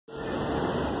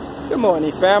Good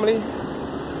morning, family.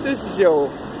 This is your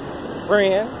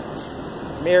friend,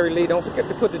 Mary Lee. Don't forget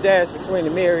to put the dash between the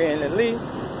Mary and the Lee.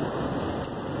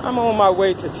 I'm on my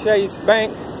way to Chase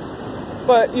Bank.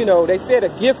 But, you know, they said a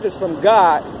gift is from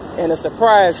God and a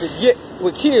surprise to get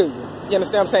will kill you. You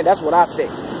understand what I'm saying? That's what I say.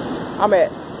 I'm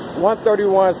at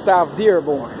 131 South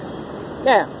Dearborn.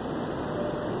 Now,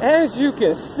 as you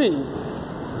can see,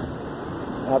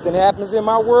 nothing happens in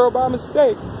my world by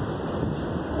mistake.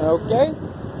 Okay?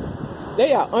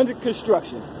 They are under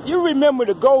construction. You remember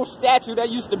the gold statue that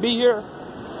used to be here?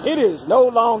 It is no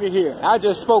longer here. I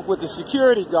just spoke with the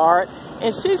security guard,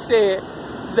 and she said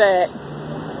that,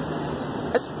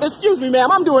 excuse me, ma'am,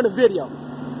 I'm doing a video.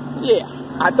 Yeah,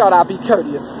 I thought I'd be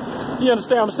courteous. You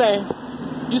understand what I'm saying?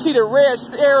 You see the red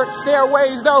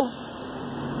stairways, though?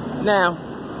 Now,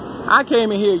 I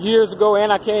came in here years ago,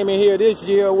 and I came in here this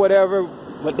year or whatever,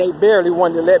 but they barely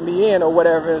wanted to let me in or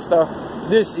whatever and stuff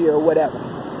this year or whatever.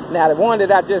 Now, the one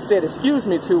that I just said excuse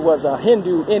me to was a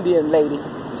Hindu Indian lady.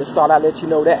 Just thought I'd let you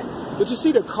know that. But you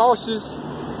see the cautious,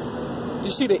 you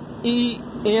see the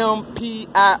E-M-P-I-R,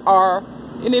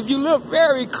 and if you look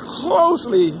very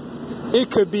closely,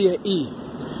 it could be an E.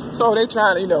 So they're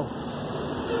trying to, you know,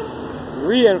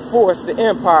 reinforce the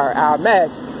empire, I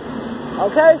imagine.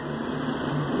 Okay?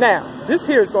 Now, this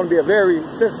here is going to be a very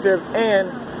sensitive and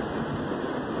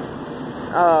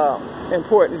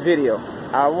important video.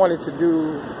 I wanted to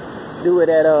do it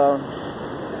at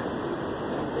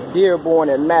Dearborn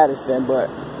and Madison, but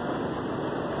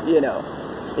you know,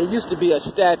 it used to be a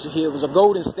statue here. It was a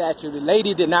golden statue. The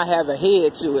lady did not have a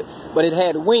head to it, but it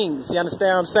had wings. You understand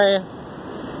what I'm saying?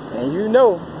 And you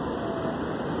know,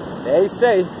 they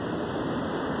say,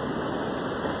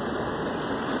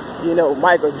 you know,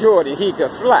 Michael Jordan, he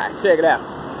could fly. Check it out.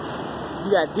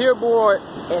 You got Dearborn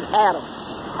and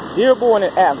Adams. Dearborn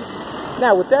and Adams.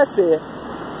 Now, with that said,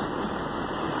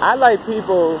 I like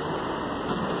people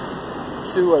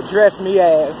to address me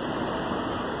as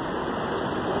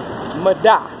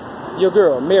Mada, your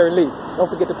girl, Mary Lee. Don't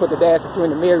forget to put the dash between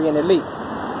the Mary and the Lee.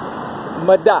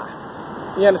 Mada.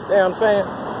 You understand what I'm saying?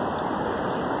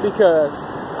 Because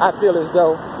I feel as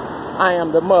though I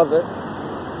am the mother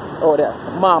or the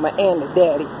mama and the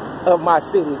daddy of my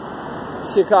city,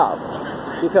 Chicago.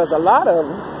 Because a lot of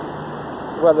them,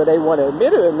 whether they want to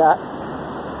admit it or not,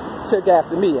 took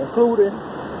after me, including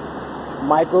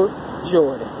Michael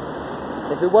Jordan.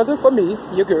 If it wasn't for me,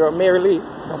 your girl, Mary Lee,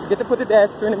 don't forget to put the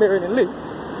dash between the Mary and the Lee,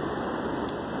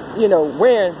 you know,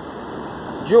 wearing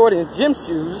Jordan gym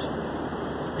shoes,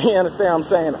 you understand what I'm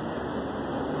saying,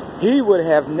 he would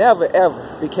have never,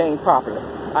 ever became popular.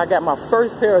 I got my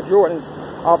first pair of Jordans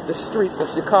off the streets of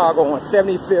Chicago on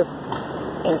 75th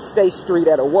and State Street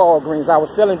at a Walgreens. I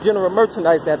was selling general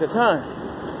merchandise at the time.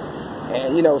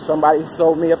 And, you know, somebody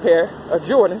sold me a pair of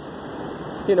Jordans,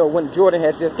 you know, when Jordan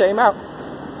had just came out,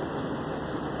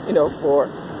 you know, for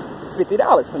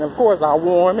 $50. And, of course, I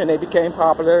wore them, and they became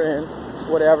popular, and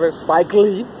whatever. Spike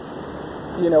Lee,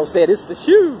 you know, said it's the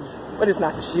shoes. But it's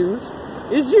not the shoes.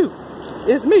 It's you.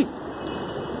 It's me.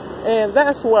 And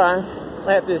that's why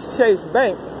at this Chase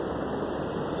Bank,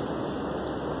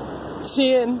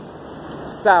 10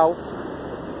 South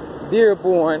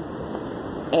Dearborn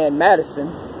and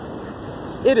Madison,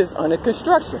 it is under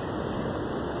construction.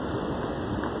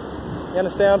 You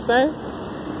understand what I'm saying?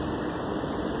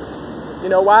 You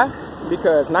know why?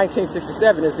 Because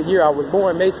 1967 is the year I was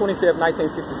born, May 25th,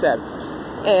 1967.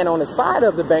 And on the side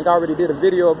of the bank, I already did a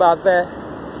video about that.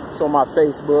 It's on my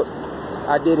Facebook.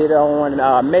 I did it on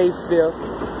May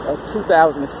 5th of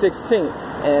 2016.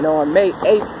 And on May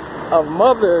 8th of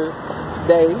Mother's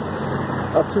Day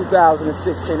of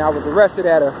 2016, I was arrested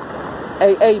at a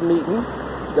AA meeting,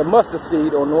 the Mustard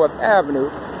Seed on North Avenue,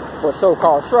 for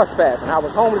so-called trespassing. I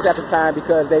was homeless at the time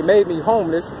because they made me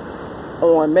homeless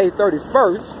on May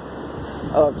 31st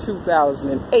of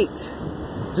 2008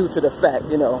 due to the fact,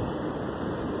 you know,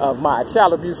 of my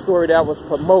child abuse story that I was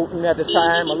promoting at the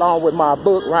time, along with my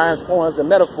book, Rhymes, Poems, and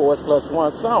Metaphors, plus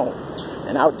one song.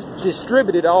 And I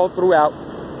distributed all throughout,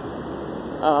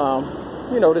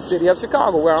 you know, the city of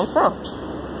Chicago, where I'm from.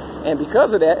 And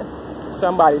because of that,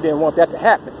 somebody didn't want that to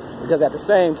happen. Because at the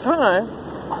same time,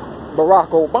 Barack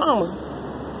Obama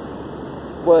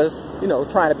was, you know,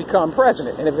 trying to become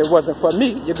president. And if it wasn't for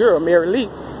me, your girl, Mary Lee,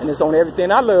 and it's on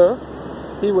everything I love,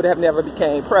 he would have never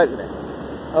became president.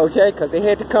 Okay? Because they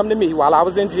had to come to me while I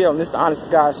was in jail. And this is the honest to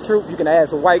God's truth. You can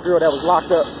ask a white girl that was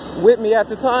locked up with me at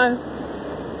the time.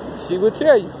 She would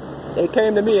tell you. They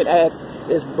came to me and asked,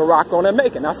 is Barack going to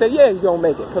make it? And I said, yeah, he's going to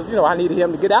make it. Because, you know, I needed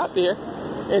him to get out there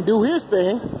and do his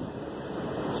thing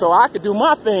so I could do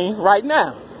my thing right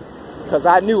now. because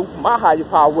I knew my higher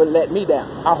power wouldn't let me down.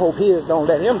 I hope his don't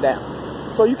let him down.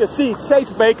 So you can see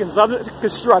Chase Bacon's under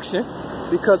construction,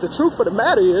 because the truth of the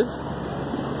matter is,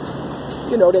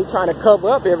 you know, they trying to cover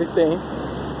up everything,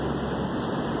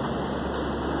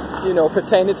 you know,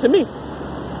 pertaining to me,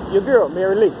 your girl,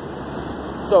 Mary Lee.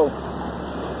 So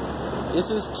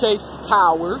this is Chase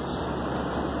Towers.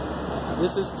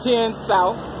 This is 10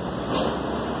 South,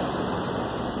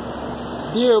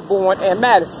 Dearborn and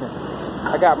Madison.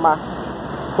 I got my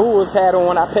Bulls hat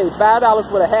on. I paid $5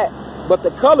 for the hat, but the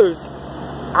colors,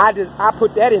 I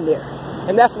put that in there,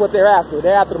 and that's what they're after.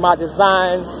 They're after my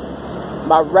designs,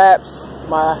 my raps,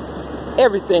 my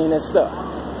everything and stuff.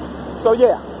 So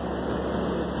yeah,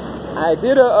 I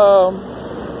did a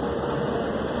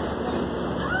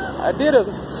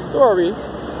story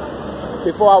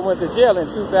before I went to jail in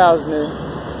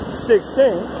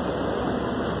 2016.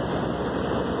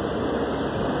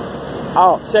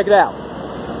 Oh, check it out.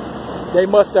 They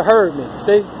must have heard me,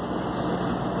 see?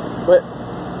 But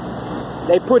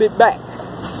they put it back.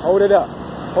 Hold it up.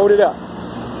 Hold it up.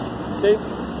 See?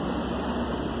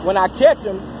 When I catch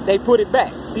them, they put it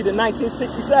back. See the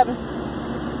 1967?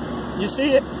 You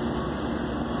see it?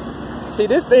 See,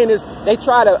 this thing is, they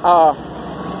try to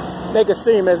make it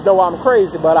seem as though I'm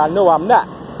crazy, but I know I'm not.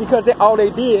 Because all they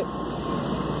did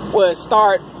was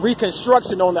start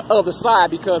reconstruction on the other side,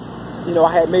 because, you know,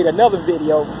 I had made another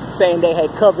video saying they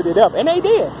had covered it up. And they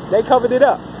did. They covered it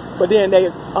up. But then they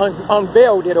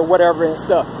unveiled it or whatever and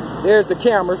stuff. There's the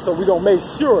camera, so we're going to make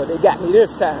sure they got me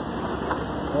this time.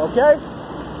 Okay?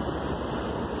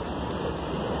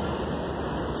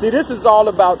 See, this is all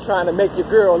about trying to make your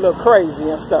girl look crazy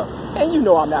and stuff. And you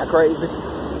know I'm not crazy.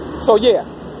 So yeah,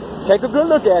 take a good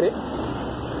look at it.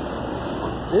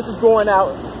 This is going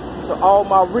out to all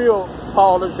my real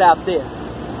callers out there.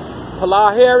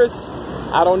 Pilar Harris,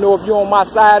 I don't know if you're on my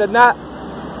side or not,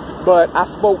 but I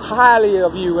spoke highly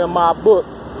of you in my book,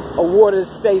 Awarded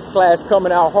State /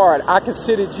 Coming Out Hard. I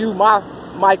considered you my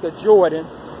Michael Jordan,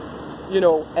 you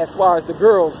know, as far as the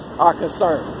girls are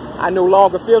concerned. I no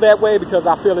longer feel that way, because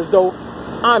I feel as though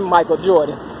I'm Michael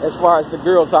Jordan as far as the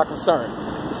girls are concerned.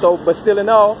 So, but still in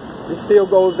all, it still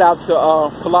goes out to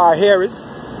Pilar Harris.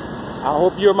 I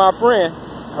hope you're my friend.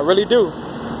 I really do.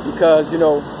 Because, you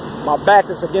know, my back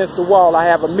is against the wall. I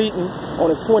have a meeting on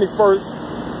the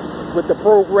 21st with the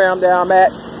program that I'm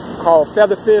at called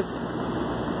Feather Fist.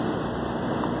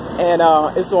 And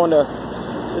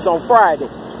it's on Friday.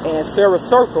 And Sarah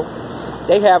Circle,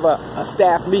 they have a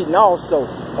staff meeting also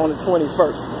on the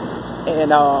 21st.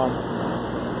 And,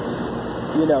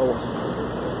 you know,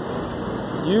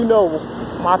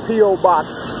 my P.O. box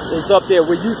is up there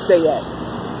where you stay at,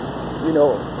 you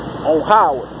know, on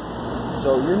Howard.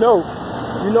 So, you know,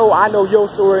 I know your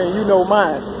story and you know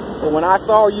mine. But when I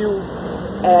saw you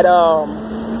at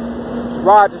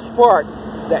Rogers Park,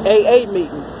 the AA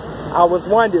meeting, I was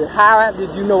wondering, how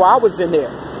did you know I was in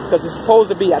there? Because it's supposed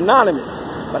to be anonymous,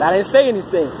 but I didn't say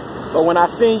anything. But when I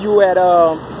seen you at,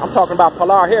 I'm talking about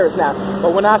Pilar Harris now,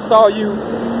 but when I saw you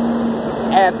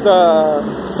at the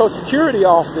Social Security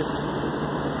office,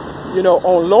 you know,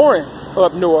 on Lawrence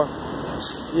up north,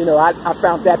 you know, I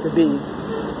found that to be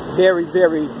very,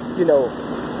 very, you know,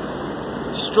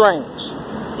 strange.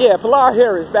 Yeah, Pilar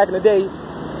Harris, back in the day,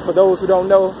 for those who don't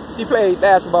know, she played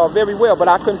basketball very well, but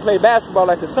I couldn't play basketball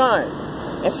at the time.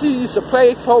 And she used to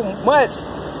play so much,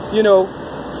 you know,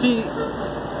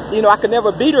 I could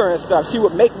never beat her and stuff. She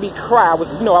would make me cry. I was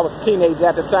a teenager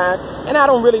at the time, and I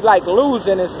don't really like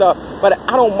losing and stuff, but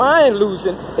I don't mind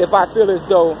losing if I feel as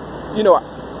though, you know,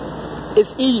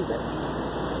 it's even.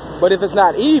 But if it's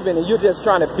not even and you're just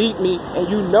trying to beat me and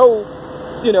you know,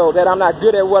 that I'm not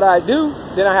good at what I do,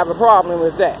 then I have a problem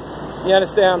with that. You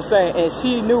understand what I'm saying? And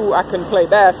she knew I couldn't play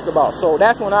basketball. So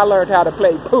that's when I learned how to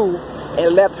play pool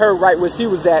and left her right where she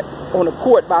was at on the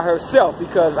court by herself,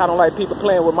 because I don't like people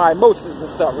playing with my emotions and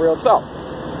stuff, real talk.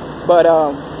 But,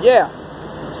 yeah,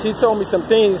 she told me some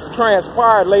things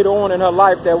transpired later on in her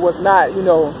life that was not, you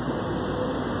know,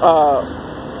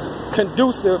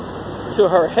 conducive to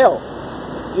her health.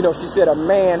 You know, she said a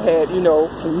man had, you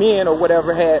know, some men or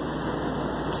whatever had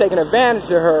taken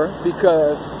advantage of her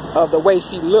because of the way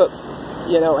she looks,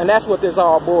 you know, and that's what this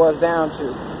all boils down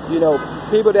to. You know,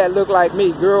 people that look like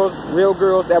me, girls, real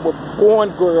girls that were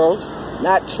born girls,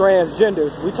 not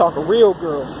transgenders. We talking real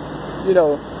girls, you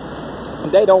know.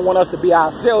 They don't want us to be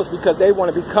ourselves because they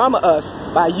want to become us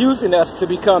by using us to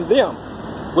become them,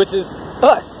 which is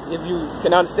us, if you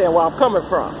can understand where I'm coming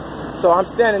from. So I'm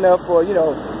standing up for, you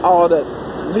know, all the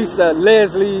Lisa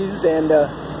Leslie's and,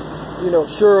 you know,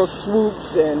 Cheryl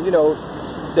Swoops and, you know,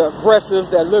 the aggressives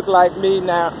that look like me.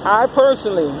 Now, I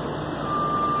personally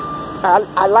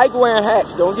I like wearing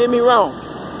hats, don't get me wrong.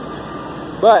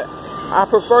 But I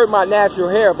prefer my natural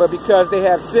hair, but because they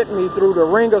have sent me through the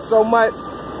ringer so much,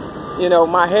 you know,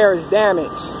 my hair is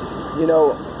damaged, you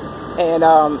know, and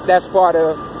that's part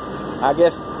of, I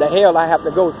guess, the hell I have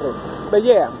to go through. But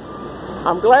yeah,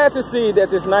 I'm glad to see that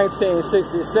this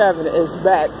 1967 is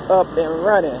back up and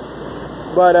running.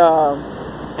 But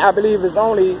I believe it's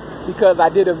only because I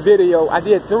did a video, I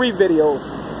did 3 videos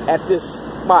at this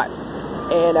spot.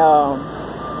 And,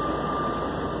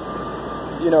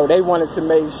 you know, they wanted to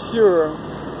make sure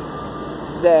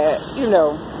that, you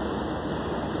know,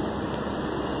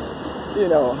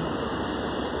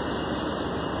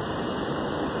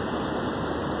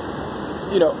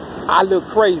 I look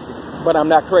crazy, but I'm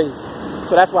not crazy.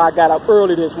 So that's why I got up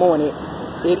early this morning.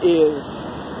 It is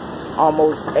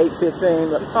almost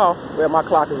 8:15. Oh, well, my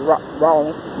clock is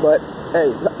wrong, but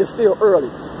hey, it's still early.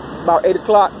 It's about 8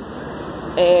 o'clock,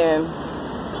 and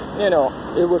you know,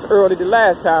 it was early the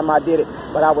last time I did it,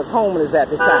 but I was homeless at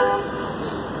the time.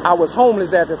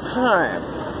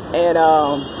 And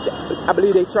I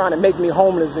believe they're trying to make me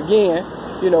homeless again,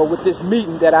 you know, with this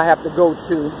meeting that I have to go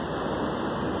to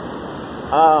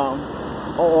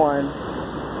on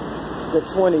the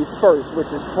 21st,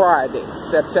 which is Friday,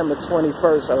 September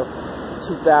 21st of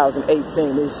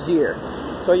 2018 this year.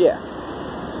 So yeah,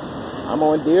 I'm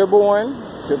on Dearborn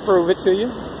to prove it to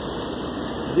you.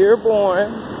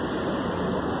 Dearborn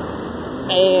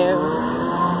and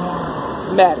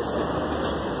Madison.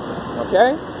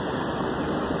 Okay?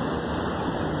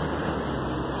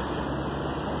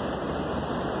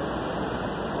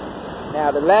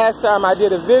 Now, the last time I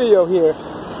did a video here,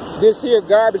 this here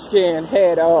garbage can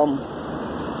had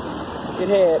it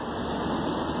had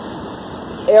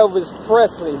Elvis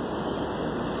Presley,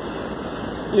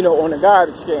 you know, on the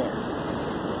garbage can.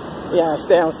 You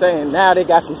understand what I'm saying? Now they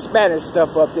got some Spanish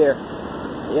stuff up there,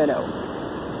 you know.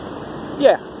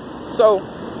 Yeah, so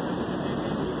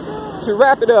to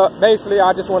wrap it up, basically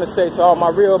I just want to say to all my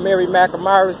real Mary Mac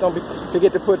admirers, don't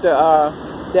forget to put the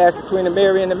dash between the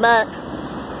Mary and the Mac.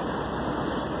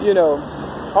 You know,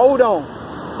 hold on,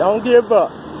 don't give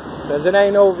up, because it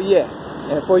ain't over yet.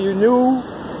 And for you new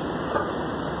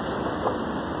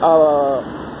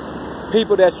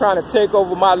people that's trying to take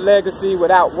over my legacy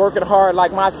without working hard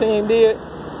like my team did,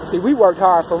 see, we worked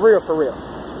hard for real, for real.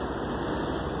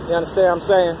 You understand what I'm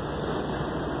saying?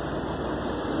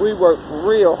 We worked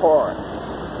real hard.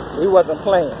 We wasn't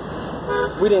playing.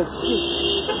 We didn't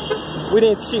cheat. We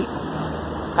didn't cheat.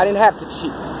 I didn't have to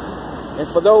cheat. And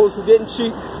for those who didn't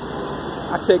cheat,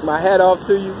 I take my hat off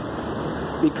to you,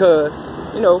 because,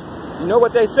 you know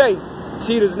what they say,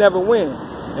 cheaters never win.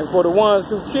 And for the ones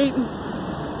who cheating,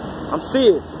 I'm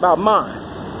serious about mine.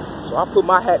 So I put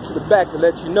my hat to the back to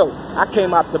let you know. I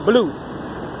came out the blue.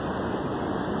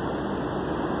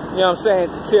 You know what I'm saying?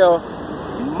 To tell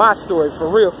my story for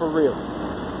real, for real.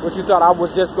 What you thought I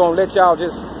was just gonna let y'all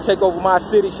just take over my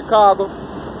city, Chicago,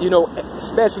 you know,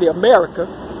 especially America,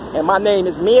 and my name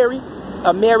is Mary,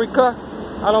 America?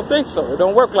 I don't think so. It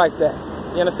don't work like that.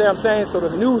 You understand what I'm saying? So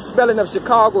the new spelling of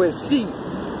Chicago is C.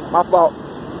 My fault.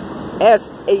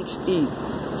 S-H-E-C-A-R-G-O.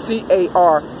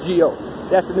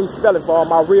 That's the new spelling for all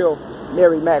my real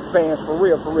Mary Mac fans, for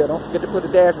real, for real. Don't forget to put the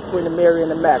dash between the Mary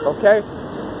and the Mac, okay?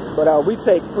 But we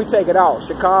take it all.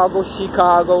 Chicago.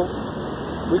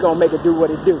 We gonna make it do what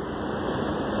it do.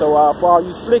 So for all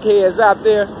you slick heads out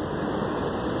there,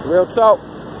 real talk,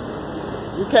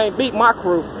 you can't beat my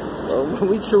crew.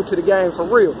 We true to the game for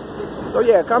real. So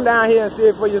yeah, come down here and see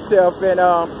it for yourself. And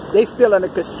they still under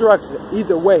construction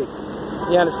either way.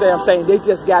 You understand what I'm saying? They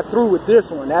just got through with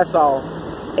this one, that's all.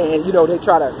 And you know, they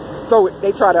try to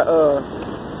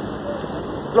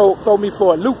throw me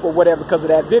for a loop or whatever because of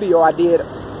that video I did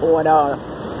on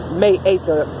May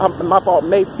 8th,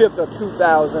 May 5th of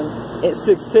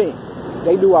 2016.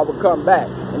 They knew I would come back,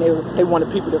 and they wanted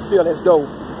people to feel as though,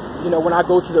 you know, when I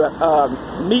go to the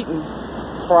meeting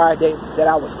Friday, that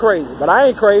I was crazy. But I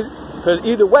ain't crazy, because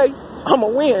either way, I'm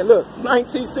going to win. Look,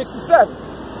 1967,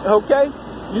 okay?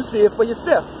 You see it for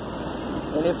yourself.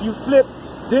 And if you flip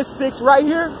this 6 right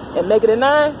here and make it a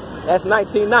 9, that's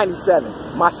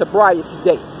 1997, my sobriety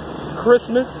date.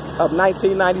 Christmas of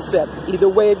 1997. Either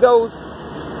way it goes,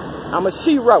 I'm a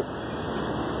she-wrote.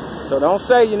 So don't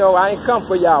say, you know, I ain't come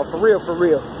for y'all, for real, for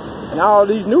real. And all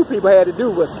these new people had to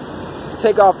do was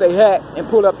take off their hat and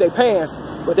pull up their pants,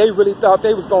 but they really thought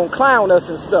they was gonna clown us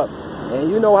and stuff.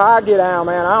 And you know how I get down,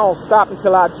 man. I don't stop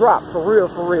until I drop, for real,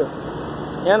 for real.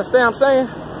 You understand what I'm saying?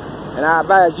 And I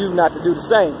advise you not to do the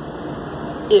same.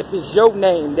 If it's your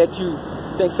name that you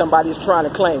think somebody is trying to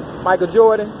claim. Michael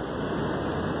Jordan,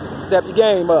 step your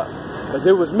game up. Because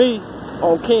it was me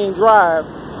on King Drive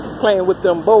playing with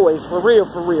them boys for real,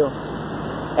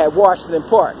 at Washington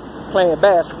Park, playing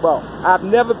basketball. I've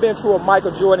never been to a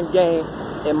Michael Jordan game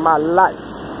in my life.